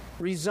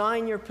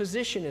 Resign your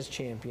position as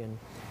champion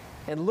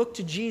and look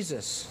to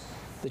Jesus,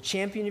 the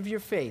champion of your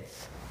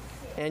faith.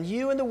 And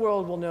you and the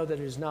world will know that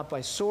it is not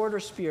by sword or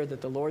spear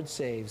that the Lord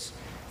saves,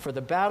 for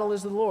the battle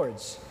is the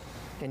Lord's,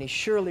 and he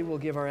surely will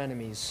give our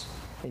enemies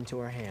into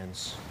our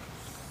hands.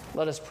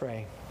 Let us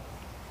pray.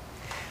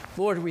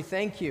 Lord, we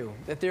thank you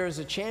that there is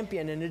a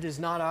champion and it is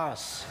not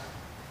us.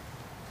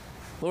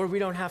 Lord, we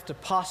don't have to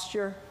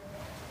posture.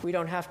 We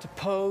don't have to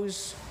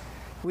pose.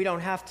 We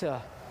don't have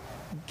to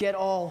get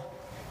all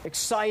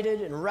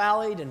excited and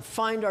rallied and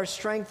find our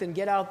strength and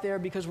get out there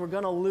because we're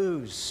going to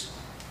lose.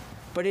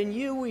 But in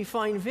you we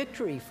find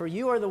victory, for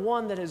you are the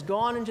one that has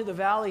gone into the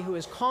valley, who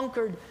has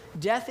conquered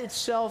death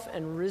itself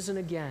and risen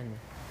again.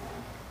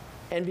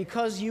 And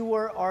because you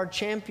were our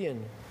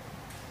champion,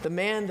 the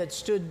man that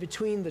stood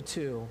between the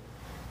two,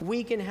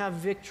 we can have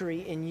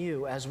victory in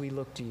you as we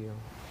look to you.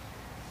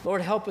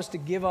 Lord, help us to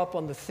give up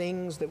on the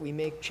things that we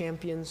make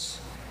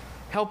champions.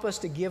 Help us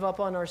to give up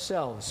on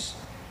ourselves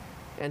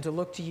and to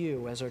look to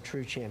you as our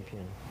true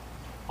champion.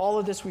 All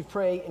of this we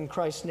pray in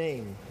Christ's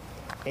name.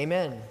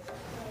 Amen.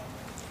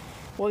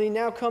 Well, we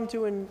now come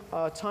to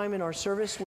a time in our service